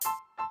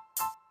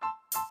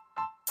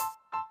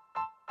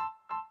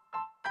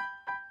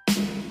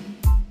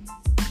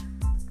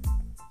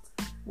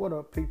What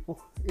up,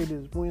 people? It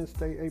is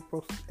Wednesday,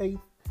 April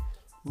 8th.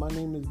 My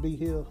name is B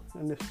Hill,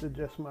 and this is the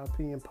Just My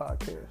Opinion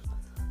podcast.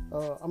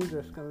 I'm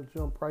just going to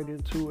jump right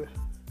into it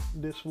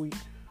this week.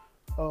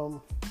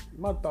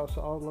 My thoughts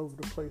are all over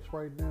the place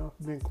right now.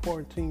 I've been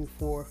quarantined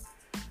for,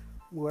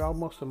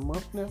 almost a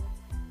month now,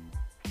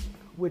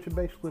 which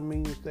basically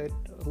means that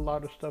a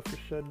lot of stuff is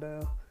shut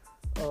down.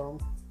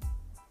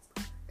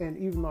 And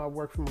even though I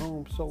work from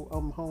home, so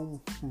I'm home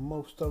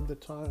most of the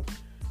time,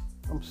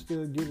 I'm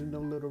still getting a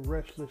little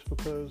restless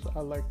because I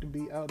like to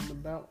be out and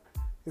about.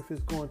 If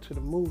it's going to the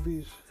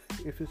movies,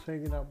 if it's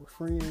hanging out with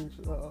friends,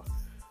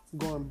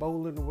 going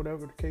bowling or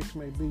whatever the case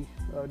may be,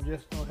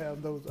 just don't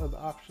have those other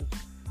options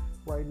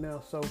right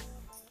now. So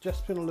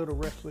just been a little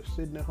restless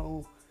sitting at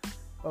home,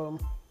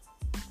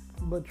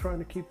 but trying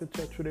to keep in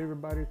touch with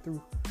everybody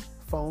through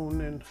phone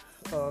and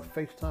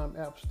FaceTime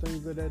apps,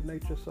 things of that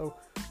nature. So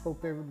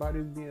hope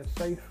everybody's being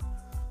safe.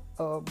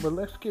 But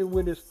let's get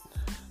with it.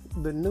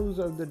 The news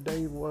of the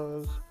day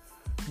was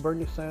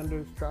Bernie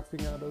Sanders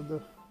dropping out of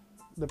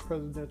the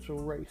presidential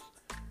race.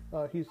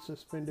 He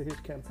suspended his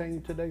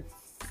campaign today,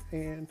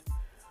 and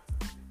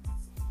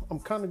I'm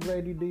kind of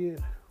glad he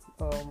did.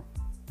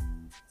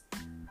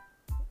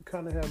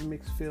 Kind of have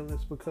mixed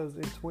feelings because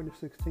in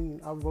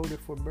 2016 I voted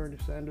for Bernie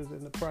Sanders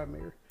in the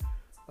primary,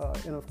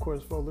 and of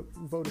course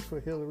voted for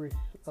Hillary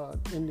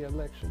in the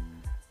election.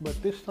 But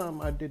this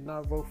time I did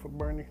not vote for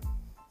Bernie,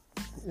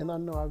 and I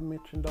know I've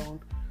mentioned on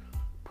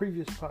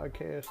previous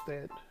podcast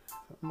that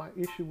my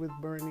issue with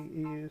Bernie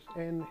is,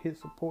 and his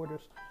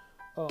supporters,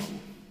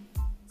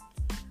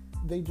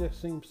 they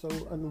just seem so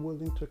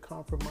unwilling to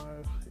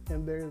compromise,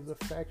 and there's a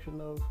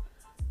faction of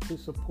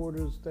his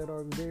supporters that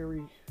are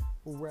very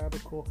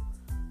radical,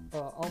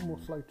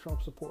 almost like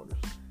Trump supporters,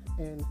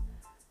 and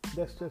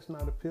that's just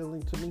not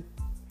appealing to me.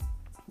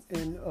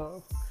 And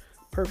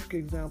perfect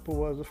example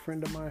was a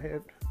friend of mine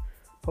had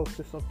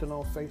posted something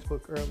on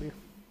Facebook earlier,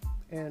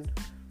 and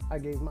I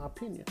gave my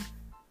opinion.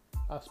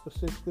 I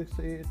specifically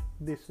said,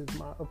 this is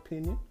my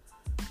opinion.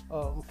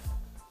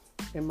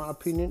 And my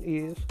opinion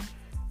is,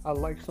 I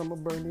like some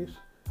of Bernie's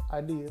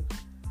ideas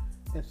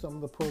and some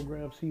of the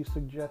programs he's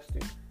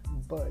suggesting,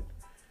 but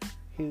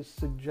his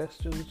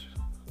suggestions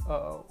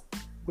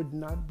would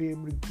not be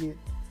able to get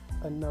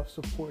enough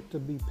support to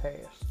be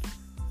passed,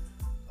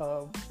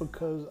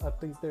 because I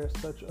think there's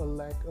such a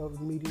lack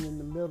of meeting in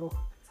the middle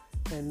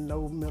and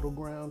no middle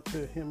ground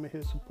to him and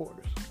his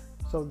supporters.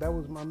 So that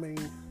was my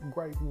main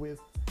gripe with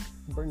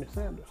Bernie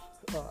Sanders.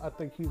 I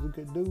think he's a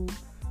good dude.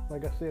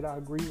 Like I said, I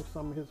agree with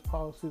some of his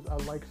policies. I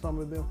like some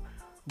of them,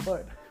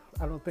 but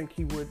I don't think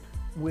he would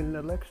win an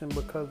election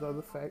because of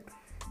the fact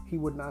he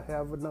would not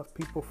have enough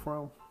people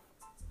from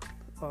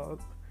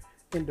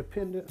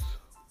independents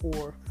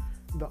or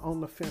the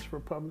on-the-fence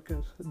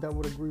Republicans that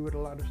would agree with a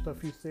lot of stuff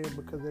he said,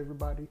 because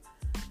everybody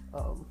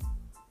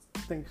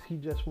thinks he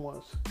just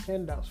wants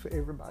handouts for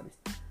everybody.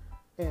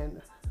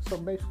 And so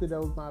basically that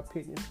was my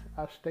opinion.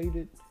 I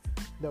stated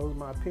that was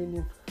my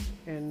opinion,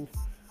 and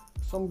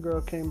some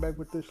girl came back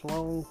with this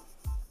long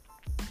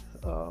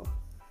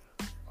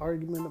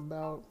argument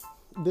about,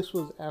 this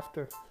was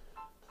after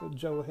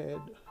Joe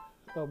had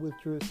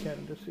withdrew his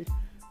candidacy,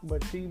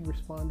 but she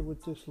responded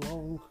with this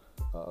long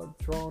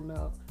drawn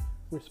out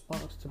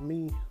response to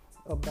me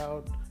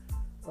about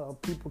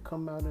people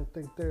come out and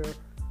think they're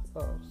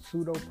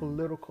pseudo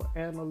political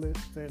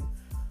analysts and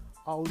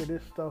all of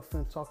this stuff,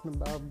 and talking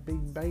about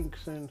big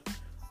banks and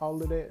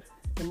all of that.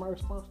 And my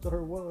response to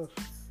her was,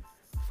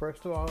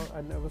 first of all,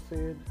 I never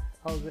said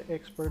I was an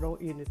expert on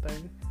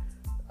anything.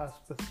 I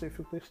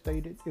specifically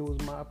stated it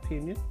was my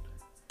opinion,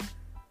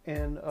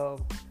 and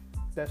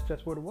that's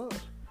just what it was.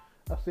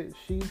 I said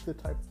she's the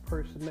type of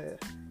person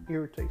that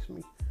irritates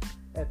me.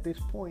 At this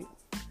point,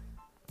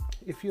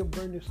 if you're a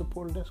Bernie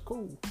supporter, that's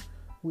cool.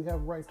 We have a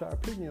right to our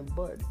opinion,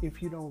 but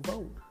if you don't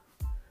vote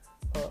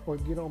or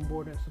get on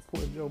board and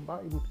support Joe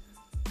Biden,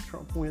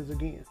 Trump wins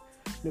again.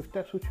 And if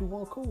that's what you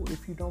want, cool.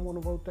 If you don't want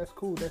to vote, that's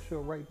cool. That's your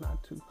right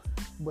not to.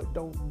 But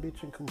don't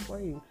bitch and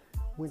complain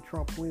when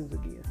Trump wins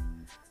again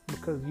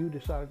because you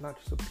decided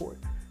not to support.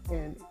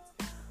 And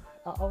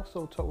I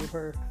also told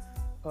her,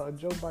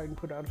 Joe Biden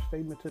put out a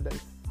statement today,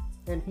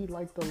 and he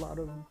liked a lot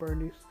of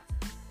Bernie's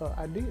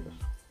ideas.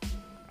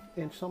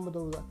 And some of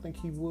those I think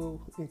he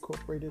will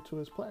incorporate into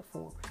his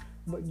platform.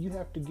 But you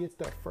have to get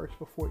that first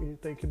before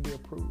anything can be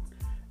approved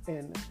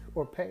and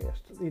or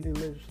passed. Any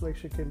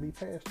legislation can be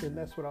passed, and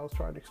that's what I was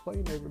trying to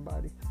explain to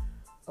everybody.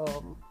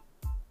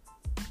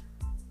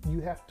 You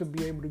have to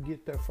be able to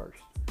get there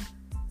first.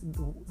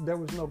 There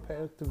was no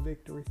path to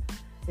victory,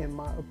 in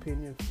my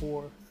opinion,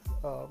 for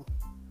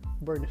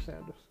Bernie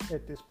Sanders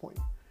at this point.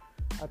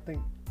 I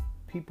think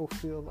people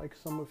feel like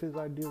some of his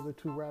ideas are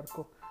too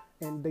radical,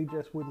 and they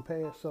just wouldn't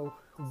pass. So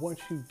once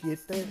you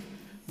get there,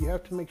 you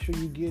have to make sure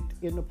you get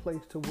in a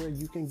place to where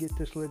you can get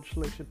this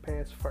legislation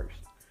passed first.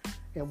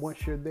 And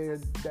once you're there,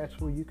 that's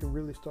where you can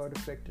really start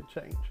affecting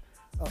change.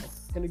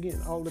 And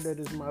again, all of that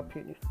is my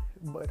opinion,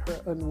 but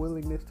her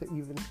unwillingness to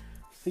even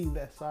see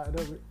that side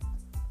of it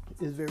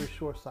is very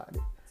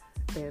short-sighted.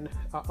 And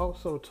I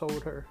also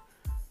told her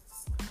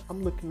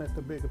I'm looking at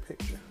the bigger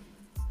picture.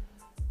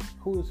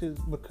 Who is his,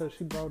 because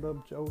she brought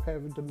up Joe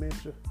having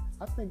dementia.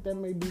 I think that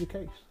may be the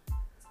case.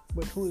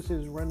 But who is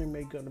his running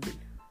mate going to be?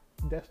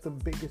 That's the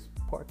biggest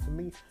part to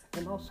me.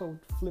 And also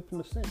flipping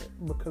the Senate,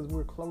 because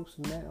we're close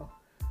now.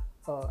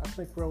 I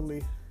think we're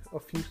only a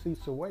few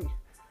seats away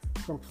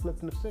from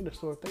flipping the Senate.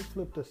 So if they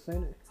flip the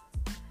Senate,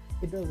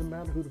 it doesn't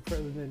matter who the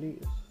president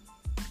is.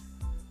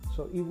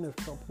 So even if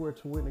Trump were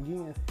to win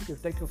again,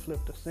 if they can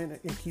flip the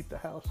Senate and keep the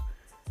House,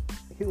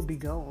 he'll be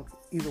gone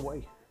either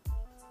way.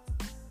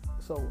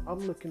 So I'm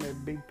looking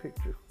at big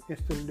picture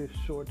instead of this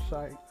short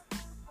sight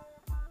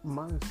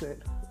mindset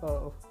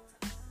of,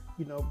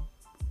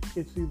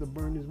 it's either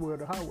burn his way or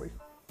the highway.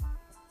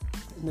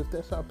 And if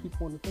that's how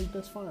people want to think,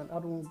 that's fine. I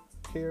don't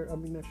care. I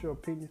mean, that's your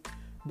opinion.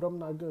 But I'm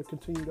not going to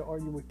continue to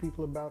argue with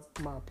people about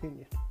my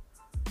opinion.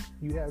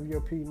 You have your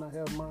opinion, I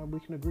have mine. We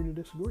can agree to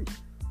disagree.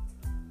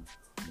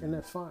 And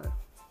that's fine.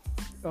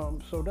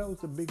 So that was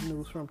the big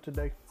news from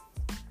today.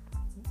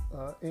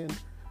 And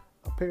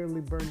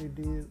apparently Bernie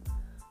did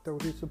throw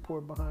his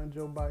support behind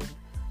Joe Biden.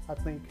 I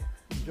think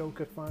Joe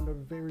could find a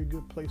very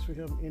good place for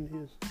him in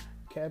his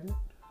cabinet.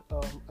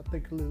 I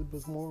think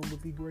Elizabeth Warren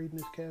would be great in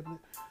his cabinet.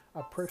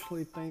 I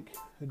personally think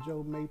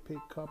Joe may pick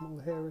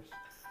Kamala Harris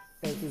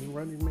as his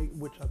running mate,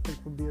 which I think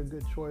would be a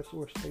good choice,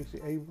 or Stacey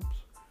Abrams.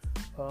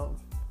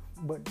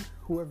 But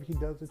whoever he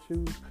doesn't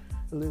choose,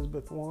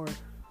 Elizabeth Warren,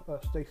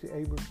 Stacey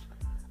Abrams,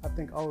 I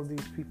think all of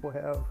these people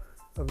have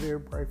a very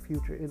bright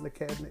future in the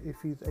cabinet if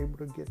he's able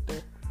to get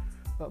there.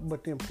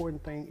 But the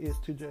important thing is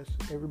to just,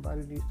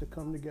 everybody needs to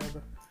come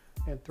together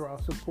and throw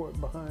our support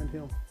behind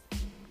him.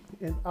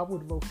 And I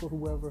would vote for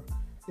whoever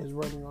is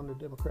running on the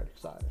Democratic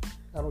side.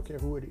 I don't care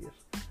who it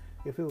is.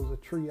 If it was a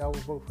tree, I would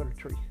vote for the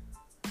tree,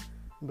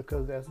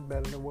 because that's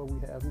better than what we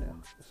have now.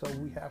 So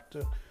we have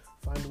to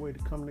find a way to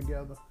come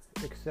together,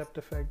 accept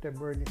the fact that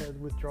Bernie has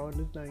withdrawn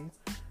his name,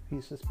 he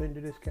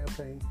suspended his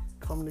campaign,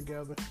 come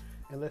together,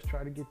 and let's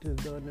try to get this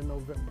done in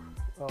November.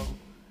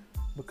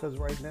 Because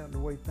right now, the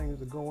way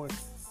things are going,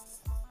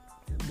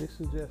 this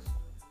is just,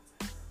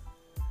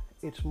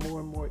 it's more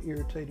and more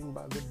irritating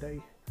by the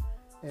day.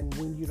 And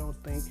when you don't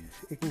think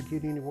it can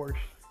get any worse,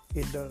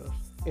 it does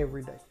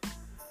every day.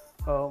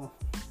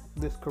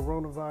 This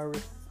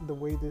coronavirus, the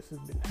way this has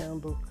been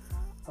handled,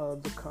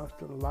 the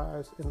constant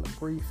lies in the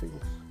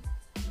briefings,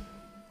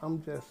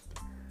 I'm just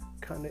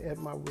kind of at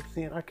my wit's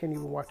end. I can't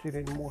even watch it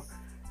anymore,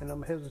 and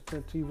I'm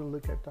hesitant to even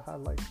look at the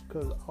highlights,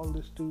 because all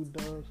this dude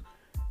does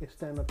is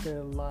stand up there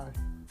and lie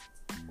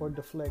or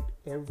deflect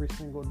every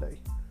single day.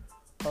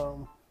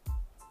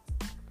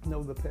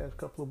 The past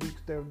couple of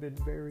weeks there have been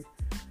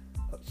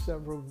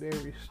several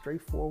very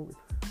straightforward,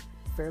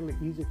 fairly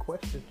easy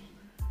questions,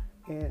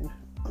 and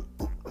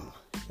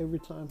every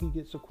time he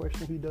gets a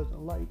question he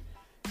doesn't like,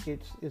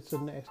 it's a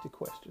nasty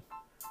question.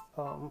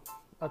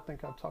 I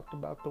think I talked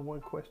about the one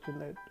question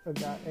that a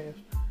guy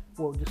asked,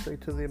 what would you say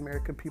to the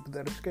American people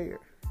that are scared?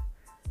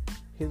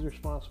 His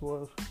response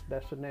was,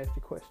 that's a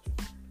nasty question.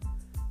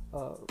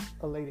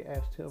 A lady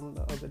asked him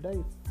the other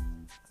day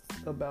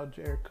about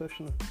Jared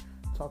Kushner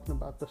talking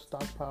about the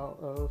stockpile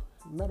of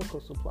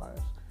medical supplies.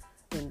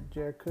 In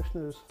Jared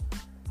Kushner's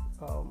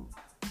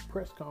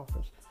press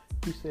conference,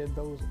 he said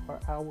those are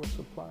our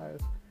supplies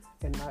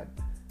and not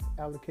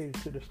allocated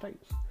to the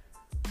states.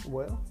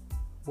 Well,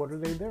 what are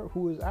they there?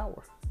 Who is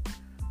our?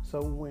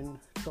 So when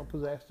Trump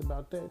was asked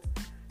about that,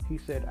 he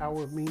said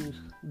our means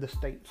the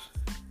states.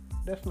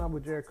 That's not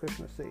what Jared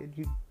Kushner said,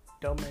 you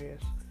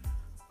dumbass.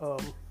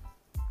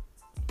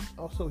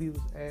 Also, he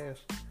was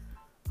asked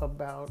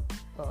about,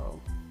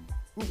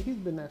 he's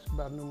been asked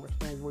about numerous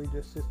things where he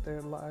just sits there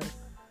and lies.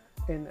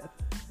 And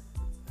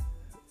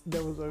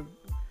there was a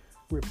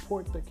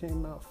report that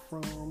came out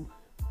from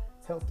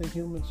Health and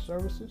Human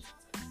Services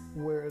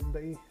where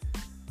they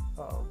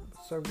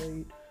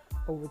surveyed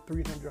over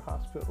 300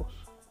 hospitals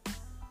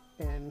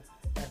and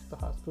asked the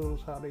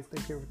hospitals how they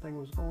think everything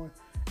was going,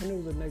 and it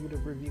was a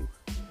negative review.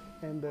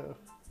 And the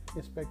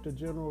Inspector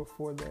General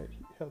for that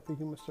Health and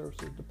Human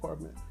Services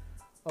Department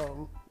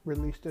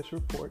released this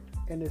report,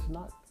 and it's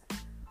not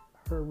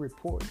her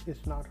report,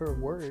 it's not her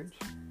words,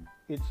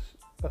 it's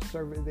a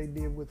survey they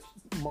did with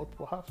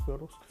multiple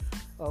hospitals.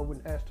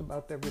 When asked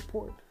about that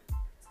report,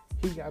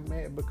 he got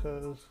mad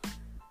because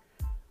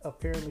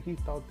apparently he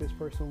thought this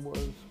person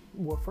was,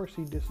 well, first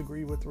he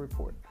disagreed with the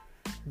report,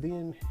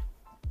 then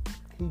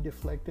he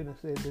deflected and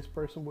said this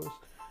person was,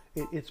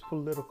 it's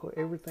political,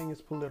 everything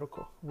is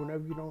political.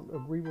 Whenever you don't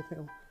agree with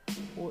him,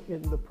 or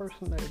in the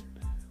person that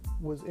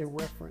was in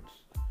reference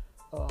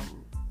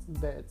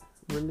that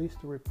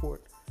released the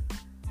report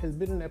has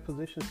been in that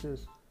position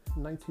since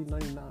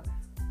 1999,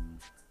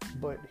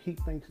 but he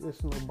thinks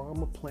it's an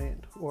Obama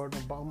plant or an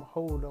Obama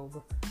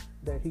holdover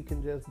that he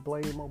can just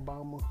blame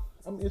Obama.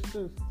 I mean, it's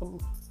just,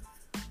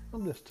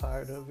 I'm just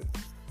tired of it.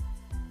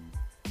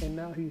 And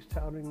now he's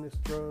touting this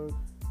drug,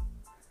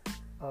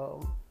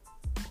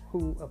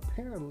 who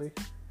apparently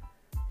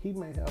he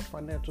may have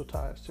financial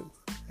ties to,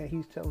 and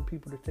he's telling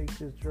people to take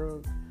this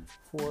drug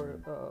for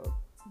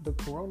the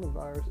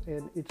coronavirus,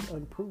 and it's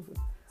unproven.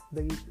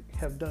 they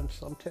have done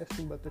some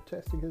testing, but the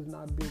testing has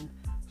not been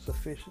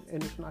sufficient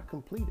and it's not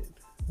completed.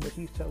 But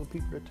he's telling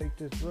people to take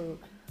this drug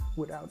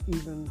without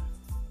even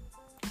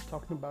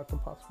talking about the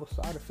possible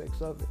side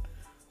effects of it.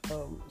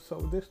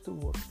 So this too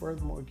will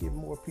furthermore get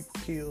more people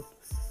killed,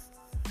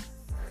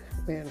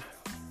 and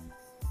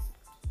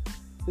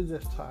it's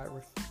just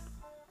tiring.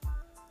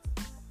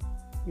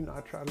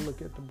 I try to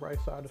look at the bright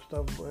side of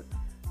stuff, but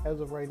as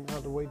of right now,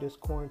 the way this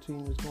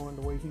quarantine is going,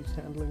 the way he's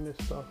handling this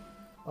stuff,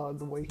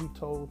 the way he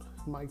told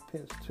Mike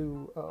Pence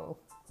to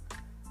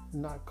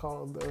not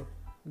call the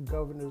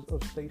governors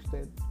of states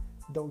that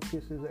don't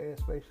kiss his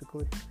ass,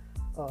 basically.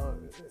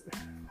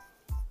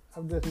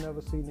 I've just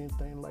never seen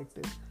anything like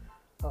this,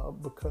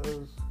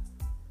 because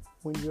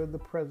when you're the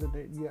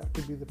president, you have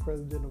to be the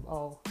president of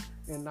all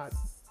and not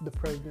the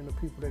president of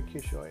people that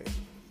kiss your ass.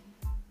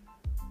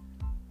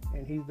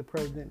 And he's the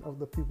president of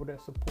the people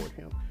that support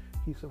him.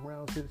 He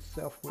surrounds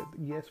himself with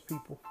yes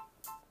people.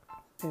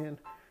 And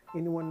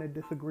anyone that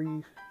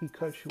disagrees, he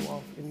cuts you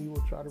off and he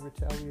will try to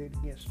retaliate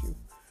against you.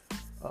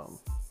 I'll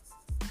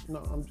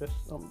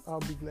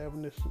be glad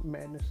when this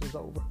madness is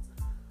over.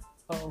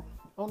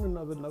 On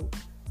another note,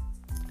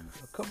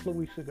 a couple of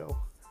weeks ago,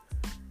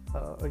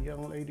 a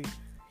young lady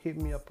hit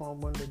me up on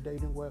one of the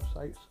dating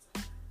websites.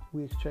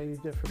 We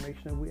exchanged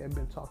information and we had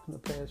been talking the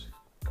past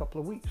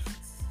couple of weeks.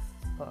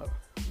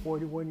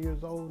 41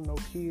 years old, no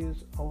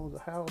kids, owns a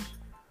house,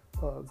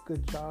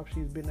 good job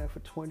she's been at for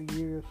 20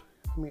 years.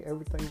 I mean,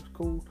 everything was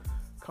cool.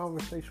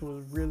 Conversation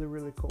was really,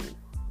 really cool.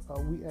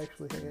 We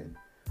actually had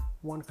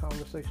one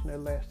conversation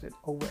that lasted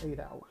over 8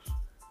 hours.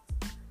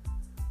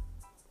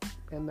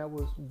 And that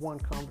was one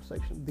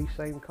conversation, the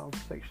same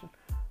conversation.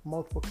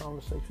 Multiple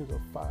conversations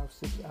of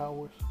 5-6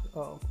 hours.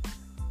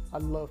 I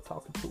love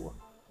talking to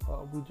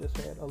her. We just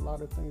had a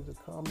lot of things in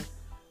common.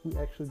 We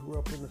actually grew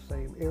up in the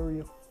same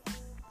area,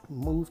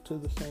 moved to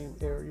the same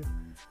area.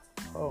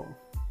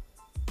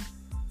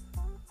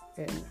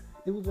 And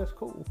it was just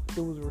cool.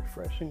 It was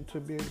refreshing to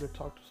be able to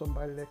talk to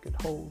somebody that could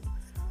hold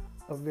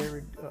a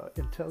very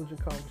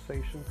intelligent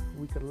conversation.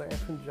 We could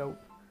laugh and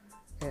joke,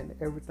 and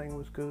everything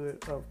was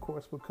good. Of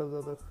course, because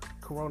of the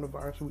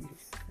coronavirus, we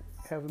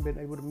haven't been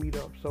able to meet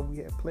up. So we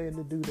had planned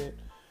to do that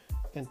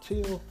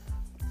until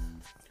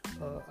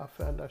I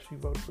found out she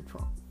voted for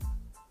Trump.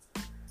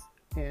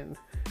 And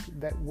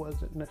that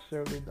wasn't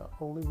necessarily the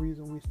only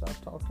reason we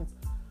stopped talking,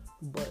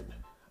 but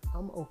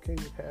I'm okay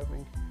with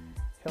having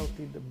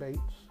healthy debates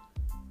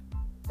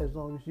as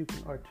long as you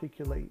can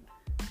articulate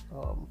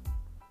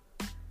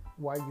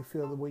why you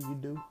feel the way you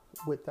do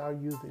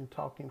without using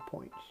talking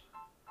points.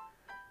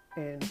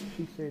 And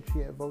she said she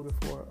had voted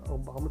for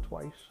Obama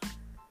twice,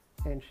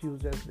 and she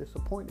was just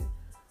disappointed.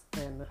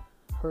 And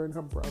her and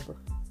her brother,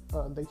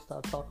 they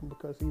stopped talking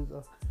because he's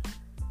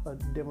a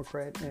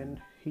Democrat,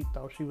 and he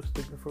thought she was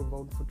stupid for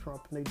voting for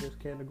Trump, and they just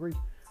can't agree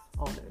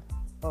on it.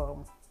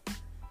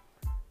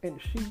 And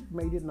she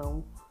made it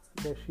known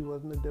that she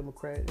wasn't a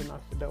Democrat, and I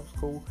said that was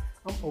cool.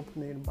 I'm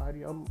open to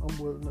anybody. I'm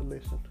willing to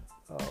listen.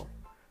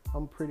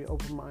 I'm pretty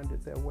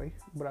open-minded that way,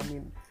 but I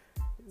mean,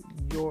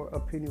 your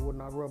opinion would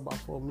not rub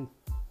off on me.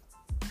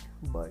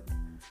 But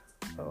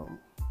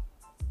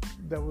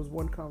there was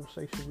one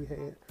conversation we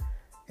had,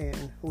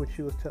 and when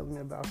she was telling me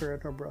about her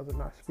and her brother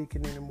not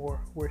speaking anymore,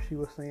 where she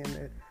was saying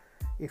that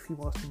if he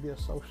wants to be a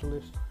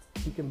socialist,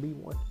 he can be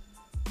one.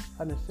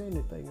 I didn't say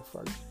anything at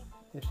first,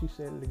 and she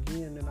said it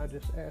again, and I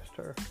just asked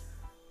her,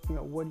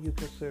 what do you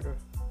consider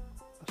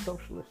a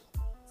socialist?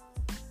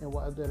 And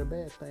why is that a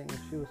bad thing? And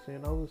she was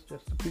saying, it's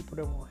just the people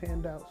that want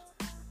handouts,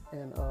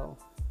 and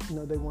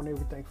they want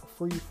everything for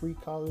free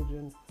college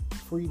and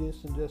free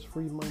this and just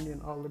free money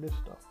and all of this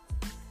stuff.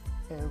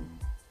 And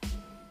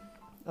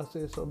I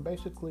said, so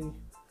basically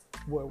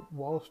what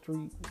Wall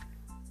Street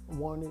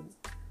wanted,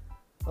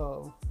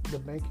 the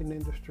banking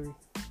industry,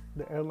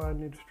 the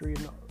airline industry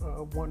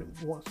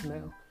wants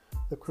now,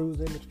 the cruise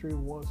industry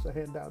wants a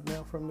handout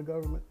now from the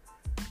government,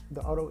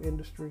 the auto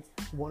industry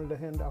wanted a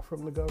handout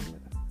from the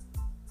government.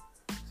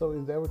 So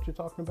is that what you're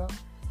talking about?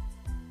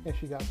 And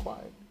she got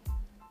quiet.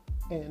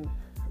 And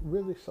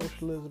really,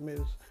 socialism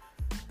is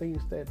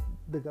things that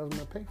the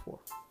government pay for.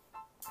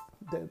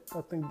 That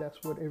I think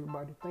that's what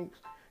everybody thinks.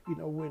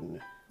 When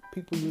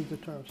people use the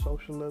term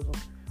socialism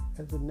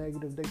as a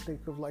negative, they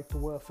think of like the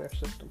welfare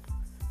system.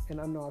 And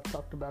I know I've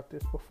talked about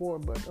this before,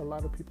 but a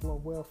lot of people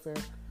on welfare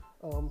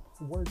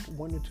work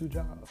 1 to 2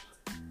 jobs,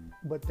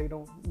 but they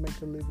don't make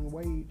a living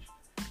wage.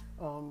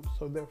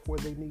 So therefore,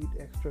 they need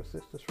extra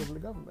assistance from the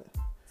government.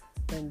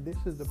 And this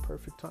is the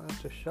perfect time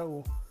to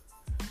show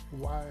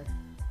why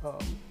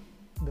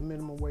the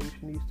minimum wage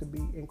needs to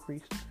be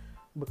increased,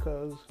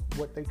 because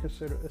what they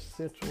consider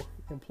essential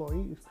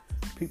employees,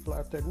 people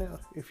out there now,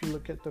 if you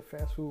look at the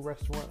fast food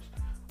restaurants,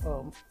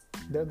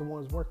 they're the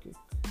ones working,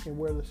 and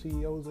we're the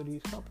CEOs of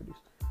these companies,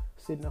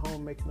 sitting at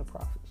home making the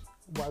profits,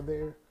 while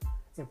their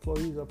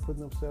employees are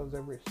putting themselves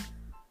at risk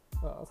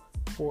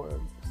for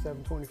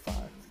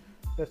 $7.25.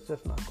 That's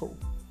just not cool.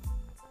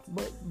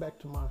 But back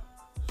to my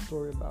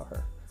story about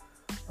her.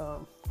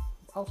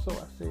 Also,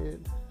 I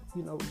said,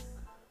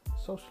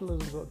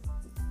 socialism is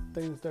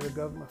things that are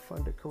government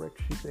funded correct?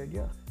 She said,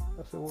 yeah.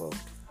 I said, well,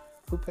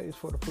 who pays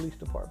for the police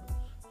departments?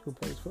 Who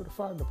pays for the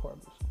fire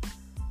departments?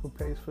 Who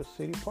pays for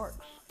city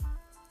parks?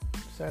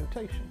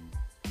 Sanitation.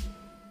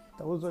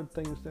 Those are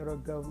things that are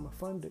government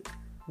funded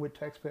with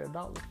taxpayer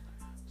dollars.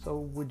 So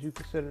would you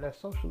consider that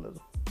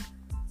socialism?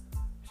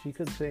 She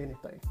couldn't say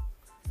anything.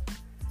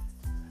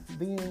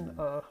 Then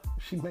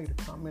she made a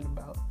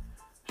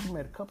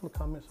couple of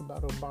comments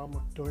about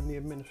Obama during the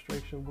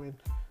administration when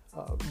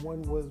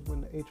one was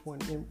when the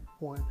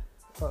H1N1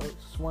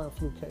 swine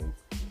flu came,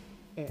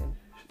 and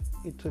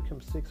it took him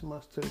 6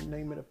 months to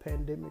name it a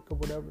pandemic or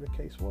whatever the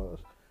case was.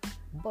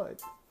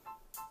 But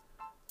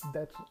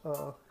that's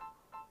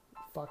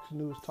Fox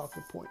News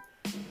talking point,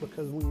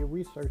 because when you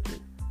research it,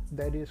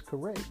 that is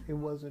correct. It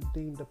wasn't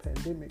deemed a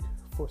pandemic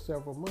for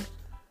several months,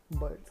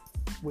 but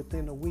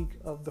within a week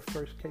of the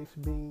first case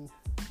being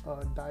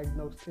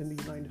diagnosed in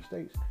the United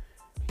States,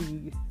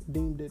 he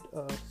deemed it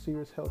a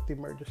serious health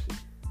emergency,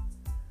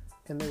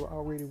 and they were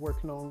already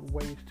working on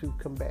ways to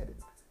combat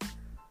it.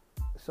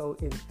 So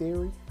in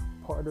theory,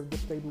 part of the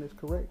statement is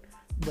correct,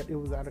 but it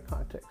was out of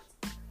context.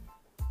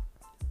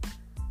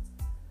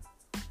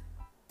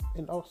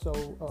 And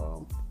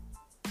also,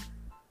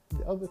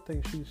 the other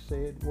thing she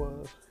said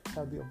was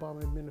how the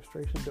Obama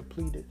administration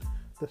depleted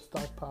the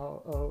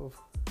stockpile of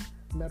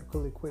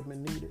medical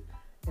equipment needed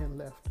and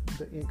left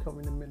the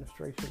incoming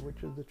administration,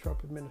 which is the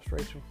Trump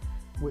administration,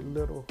 with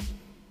little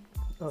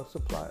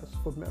supplies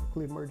for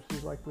medical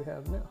emergencies like we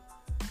have now.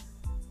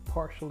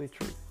 Partially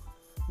true.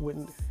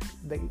 When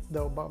the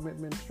Obama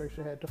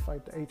administration had to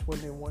fight the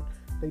H1N1,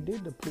 they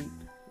did deplete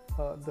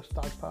the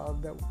stockpile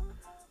that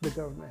the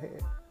government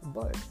had.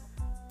 But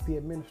the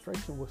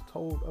administration was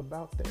told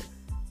about that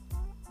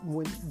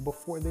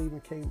before they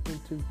even came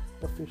into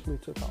officially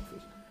took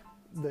office.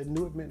 The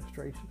new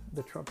administration,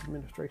 the Trump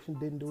administration,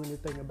 didn't do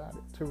anything about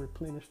it to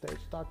replenish that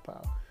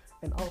stockpile.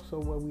 And also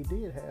what we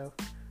did have,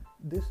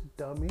 this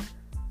dummy,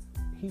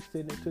 he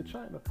sent it to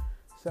China.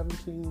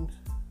 17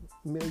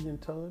 million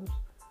tons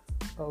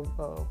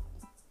of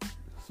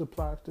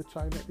supplies to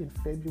China in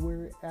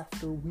February,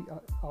 after we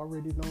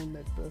already known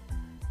that the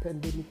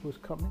pandemic was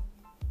coming.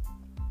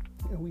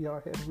 And we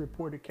all had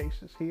reported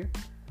cases here.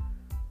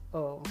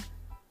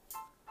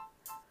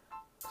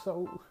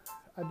 So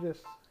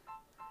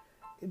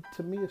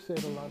to me, it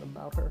said a lot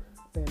about her.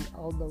 And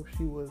although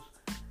she was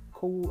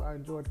cool, I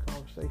enjoyed the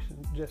conversation.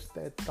 Just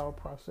that thought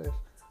process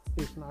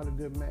is not a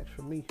good match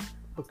for me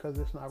because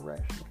it's not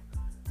rational.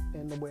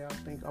 And the way I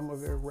think, I'm a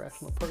very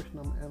rational person.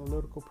 I'm an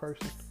analytical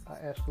person. I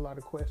ask a lot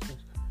of questions.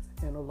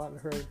 And a lot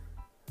of her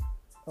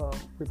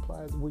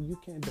replies, well, you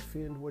can't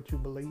defend what you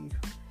believe.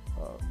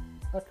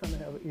 I kind of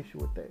have an issue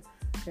with that.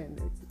 And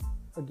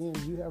again,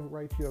 you have a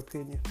right to your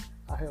opinion.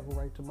 I have a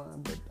right to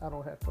mine, but I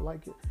don't have to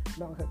like it. I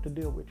don't have to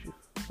deal with you.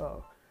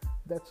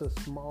 That's a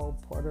small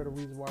part of the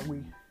reason why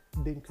we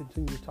didn't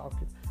continue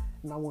talking.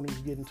 And I won't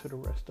even get into the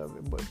rest of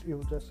it, but it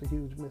was just a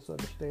huge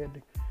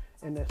misunderstanding.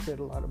 And that said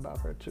a lot about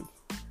her too.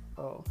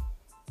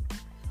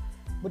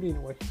 But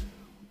anyway,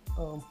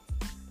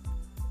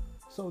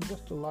 so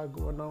just a lot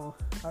going on.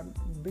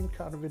 I've been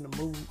kind of in the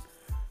mood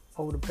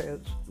over the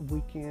past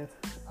weekend.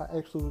 I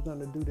actually was going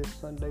to do this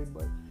Sunday,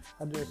 but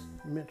I just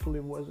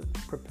mentally wasn't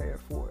prepared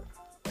for it.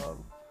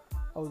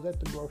 I was at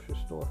the grocery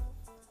store,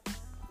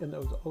 and there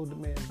was an older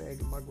man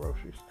bagging my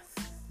groceries,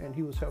 and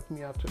he was helping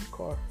me out to the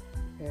car,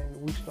 and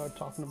we started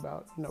talking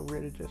about,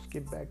 ready to just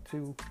get back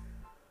to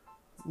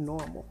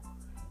normal.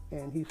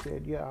 And he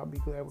said, yeah, I'll be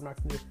glad when I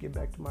can just get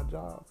back to my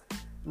job.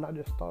 And I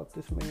just thought,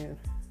 this man,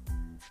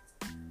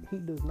 he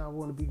does not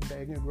want to be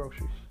bagging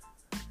groceries.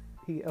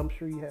 I'm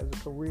sure he has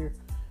a career,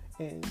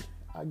 and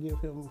I give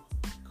him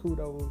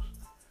kudos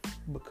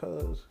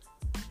because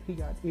he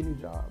got any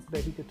job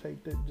that he could take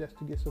just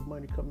to get some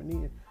money coming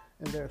in.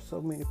 And there are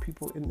so many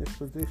people in this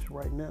position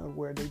right now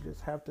where they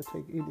just have to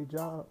take any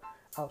job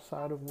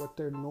outside of what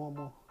their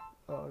normal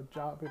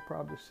job and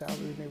probably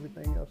salary and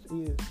everything else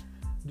is,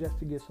 just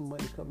to get some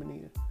money coming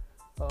in.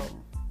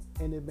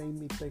 And it made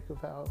me think of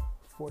how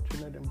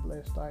fortunate and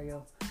blessed I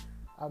am.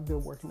 I've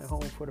been working at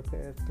home for the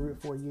past 3 or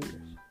 4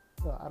 years.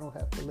 I don't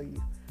have to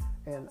leave.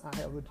 And I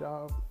have a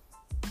job.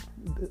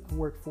 I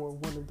work for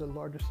one of the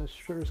largest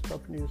insurance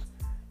companies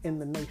in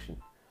the nation.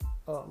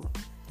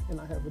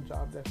 And I have a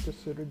job that's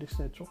considered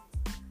essential,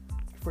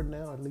 for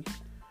now at least.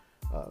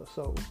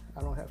 So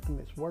I don't have to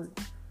miss work.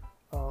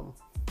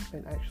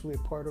 And actually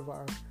part of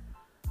our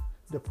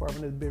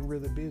department has been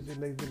really busy,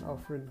 and they've been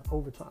offering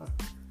overtime.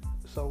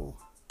 So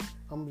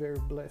I'm very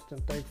blessed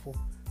and thankful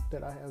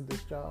that I have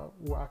this job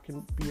where I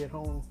can be at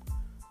home,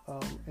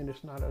 and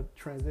it's not a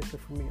transition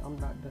for me. I'm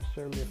not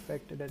necessarily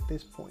affected at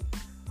this point,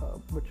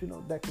 but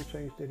that can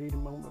change at any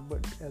moment.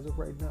 But as of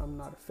right now, I'm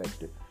not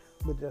affected,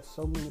 but just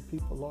so many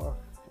people are.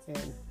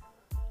 And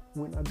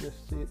when I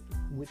just sit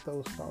with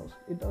those thoughts,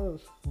 it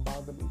does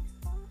bother me,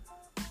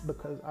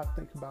 because I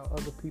think about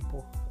other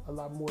people a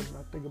lot more than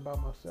I think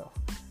about myself.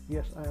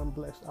 Yes, I am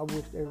blessed. I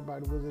wish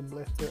everybody was as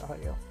blessed as I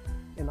am,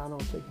 and I don't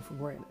take it for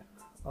granted.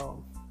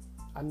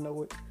 I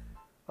know it,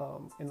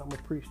 and I'm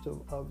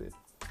appreciative of it.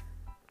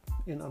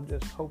 and I'm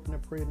just hoping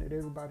and praying that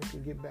everybody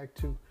can get back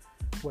to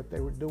what they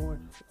were doing.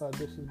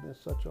 This has been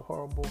such a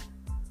horrible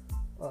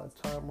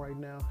time right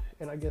now,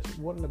 and I guess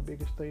one of the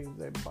biggest things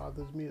that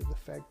bothers me is the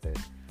fact that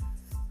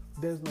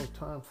there's no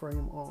time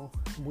frame on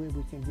when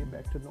we can get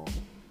back to normal.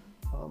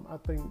 I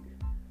think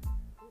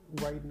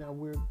right now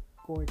we're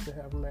going to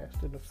have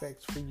lasting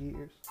effects for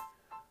years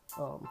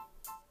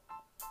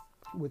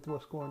with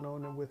what's going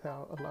on and with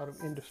how a lot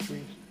of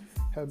industries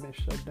have been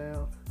shut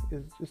down.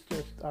 It's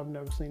just, I've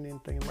never seen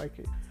anything like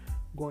it.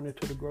 Going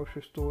into the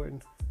grocery store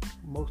and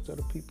most of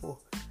the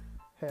people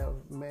have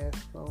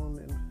masks on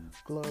and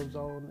gloves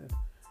on,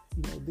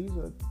 and these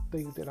are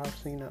things that I've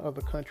seen in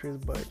other countries,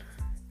 but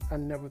I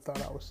never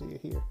thought I would see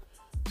it here.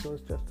 So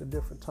it's just a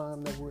different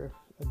time that we're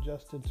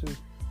adjusting to,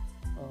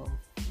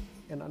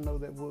 and I know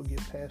that we'll get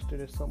past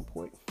it at some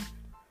point.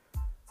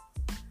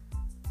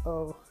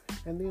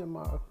 And then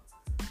my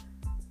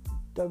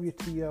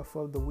WTF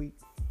of the week.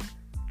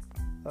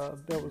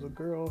 There was a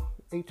girl,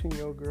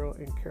 18-year-old girl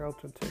in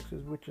Carrollton,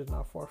 Texas, which is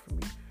not far from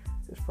me.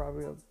 It's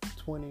probably a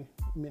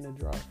 20-minute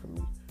drive from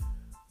me.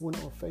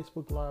 Went on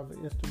Facebook Live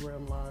and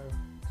Instagram Live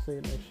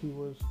saying that she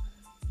was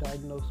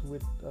diagnosed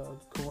with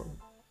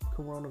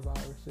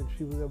coronavirus, and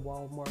she was at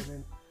Walmart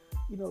and,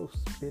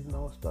 spitting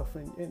on stuff.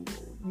 And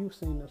you've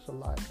seen this a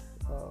lot.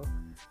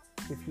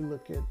 If you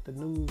look at the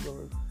news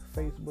or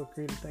Facebook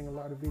or anything, a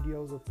lot of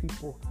videos of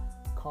people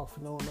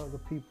coughing on other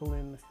people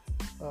and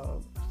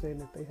saying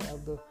that they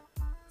have the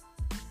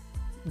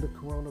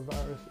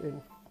coronavirus,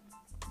 and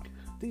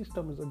these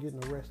stomachs are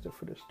getting arrested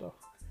for this stuff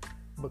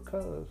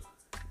because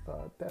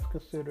that's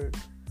considered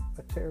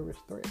a terrorist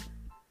threat,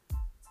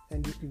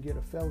 and you can get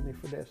a felony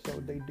for that. So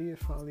they did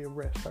finally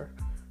arrest her.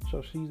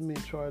 So she's being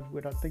charged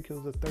with, I think it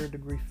was a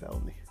 3rd-degree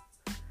felony,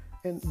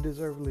 and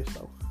deservedly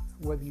so.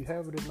 Whether you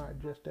have it or not,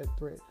 just that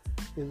threat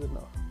is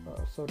enough.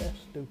 So that's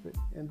stupid.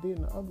 And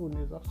then the other one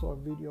is, I saw a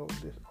video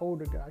of this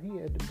older guy. He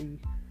had to be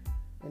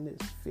in his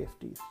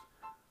 50s,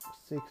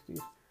 60s,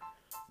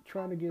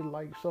 trying to get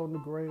likes on the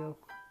gram.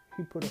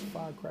 He put a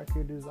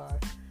firecracker in his eye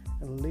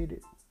and lit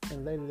it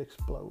and let it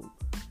explode.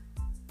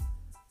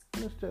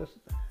 And it's just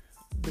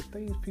the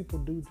things people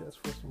do just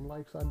for some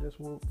likes. I just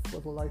will, for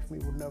the life of me,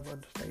 will never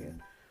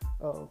understand.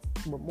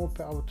 But more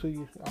power to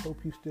you. I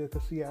hope you still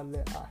can see out of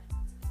that eye.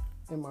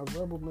 And my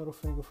verbal middle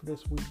finger for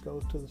this week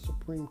goes to the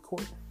Supreme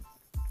Court,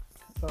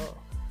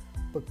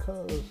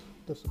 because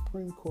the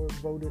Supreme Court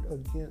voted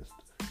against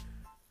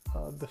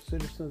the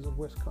citizens of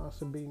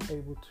Wisconsin being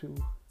able to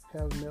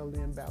have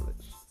mail-in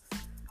ballots.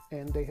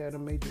 And they had a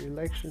major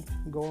election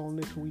go on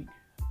this week,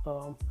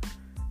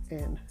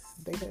 and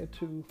they had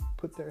to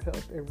put their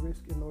health at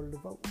risk in order to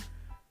vote.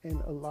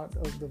 And a lot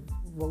of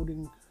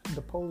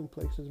the polling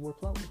places were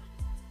closed,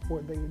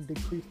 or they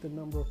decreased the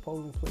number of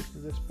polling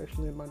places,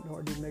 especially in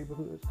minority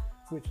neighborhoods,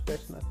 which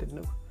that's nothing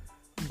new.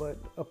 But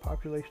a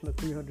population of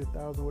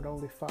 300,000 with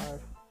only 5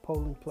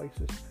 polling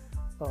places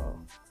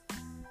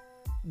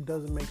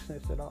doesn't make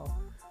sense at all.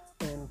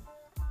 And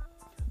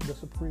the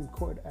Supreme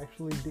Court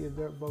actually did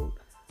their vote,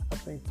 I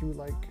think, through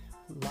like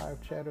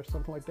live chat or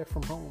something like that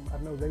from home.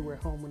 I know they were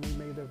at home when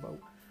they made their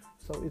vote.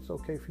 So it's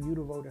okay for you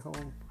to vote at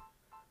home,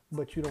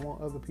 but you don't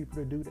want other people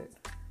to do that.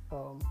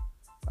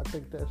 I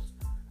think that's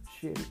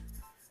shitty.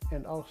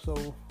 And also,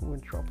 when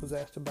Trump was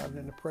asked about it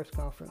in the press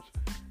conference,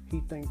 he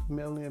thinks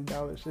mail-in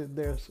ballots,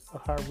 there's a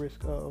high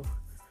risk of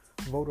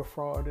voter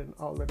fraud and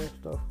all of that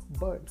stuff.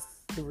 But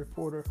the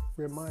reporter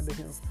reminded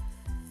him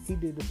he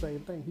did the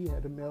same thing. He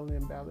had a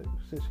mail-in ballot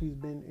since he's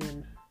been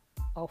in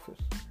office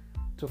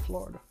to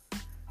Florida.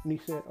 And he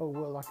said, oh,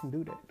 well, I can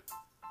do that.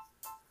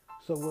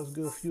 So what's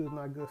good for you is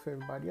not good for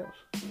everybody else.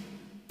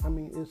 I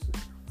mean,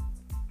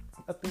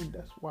 I think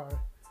that's why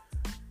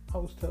I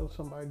was telling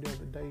somebody the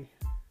other day,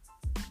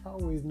 I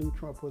always knew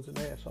Trump was an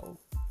asshole,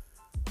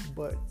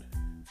 but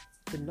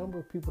the number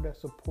of people that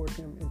support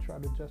him and try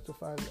to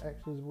justify his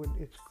actions when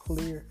it's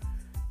clear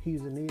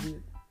he's an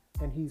idiot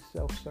and he's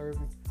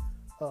self-serving,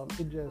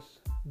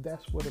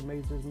 that's what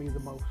amazes me the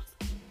most.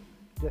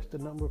 Just the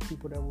number of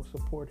people that will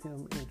support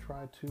him and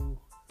try to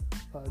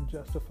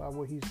justify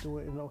what he's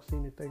doing and don't see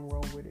anything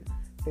wrong with it.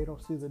 They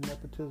don't see the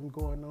nepotism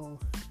going on.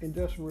 And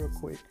just real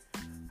quick,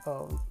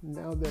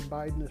 now that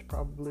Biden is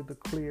probably the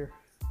clear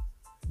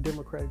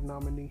Democratic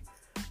nominee,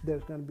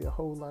 there's going to be a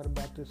whole lot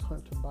about this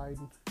Hunter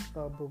Biden,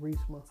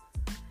 Burisma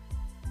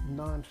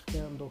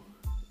non-scandal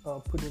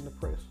put in the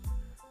press.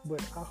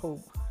 But I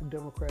hope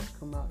Democrats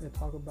come out and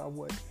talk about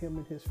what him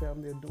and his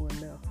family are doing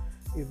now.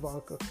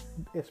 Ivanka,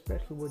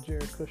 especially what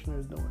Jared Kushner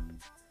is doing,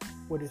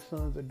 what his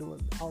sons are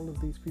doing. All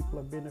of these people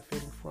are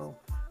benefiting from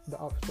the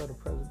office of the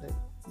president.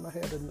 And I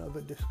had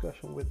another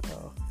discussion with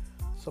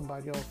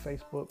somebody on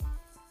Facebook.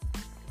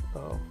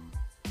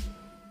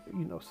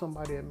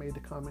 Somebody had made the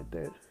comment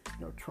that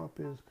Trump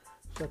is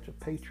such a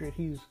patriot.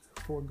 He's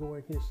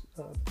foregoing his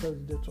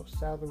presidential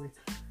salary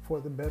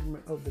for the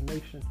betterment of the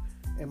nation.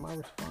 And my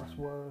response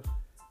was,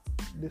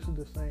 this is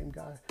the same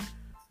guy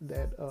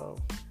that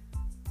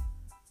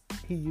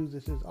he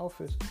uses his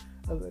office.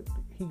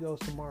 He goes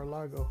to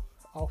Mar-a-Lago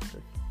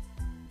often.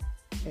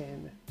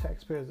 and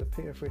taxpayers are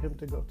paying for him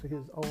to go to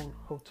his own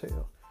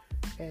hotel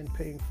and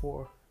paying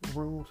for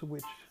rooms,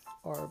 which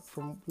are,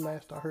 from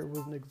last I heard,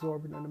 was an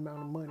exorbitant amount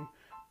of money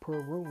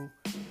per room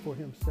for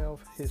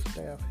himself, his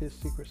staff, his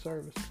Secret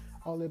Service.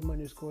 All that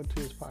money is going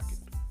to his pocket.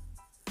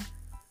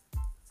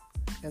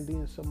 And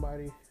then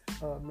somebody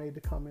made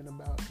the comment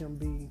about him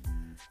being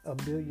a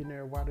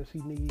billionaire. Why does he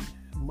need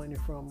money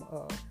from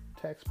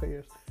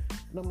taxpayers?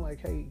 And I'm like,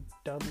 hey,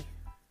 dummy.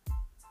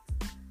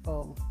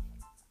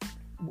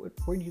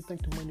 Where do you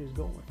think the money is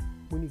going?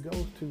 When he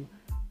goes to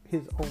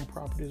his own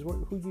properties,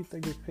 who do you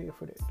think is paying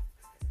for that?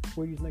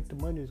 Where do you think the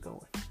money is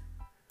going?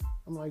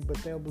 I'm like, but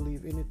they'll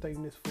believe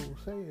anything this fool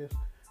says.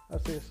 I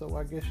said, so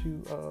I guess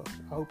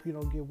I hope you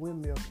don't get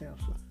windmill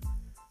cancer.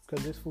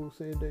 Because this fool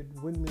said that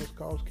windmills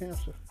cause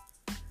cancer.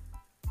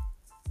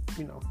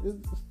 You know, it's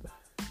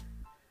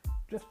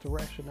just the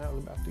rationale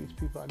about these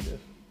people,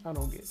 I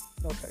don't get.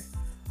 Okay,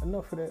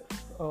 enough of that.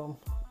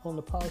 On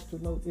the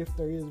positive note, if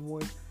there is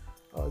one,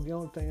 the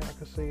only thing I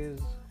can say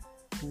is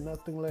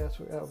nothing lasts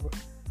forever,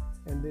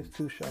 and this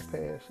too shall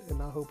pass,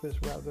 and I hope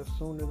it's rather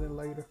sooner than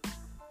later,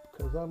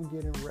 because I'm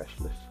getting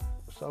restless.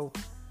 So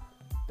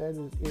that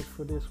is it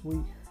for this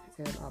week,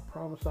 and I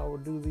promise I will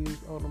do these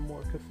on a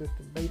more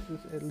consistent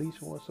basis, at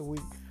least once a week.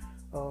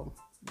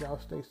 Y'all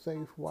stay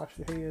safe, wash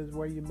your hands,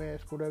 wear your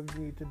mask, whatever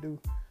you need to do.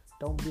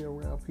 Don't be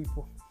around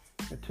people.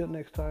 Until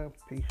next time,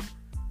 peace.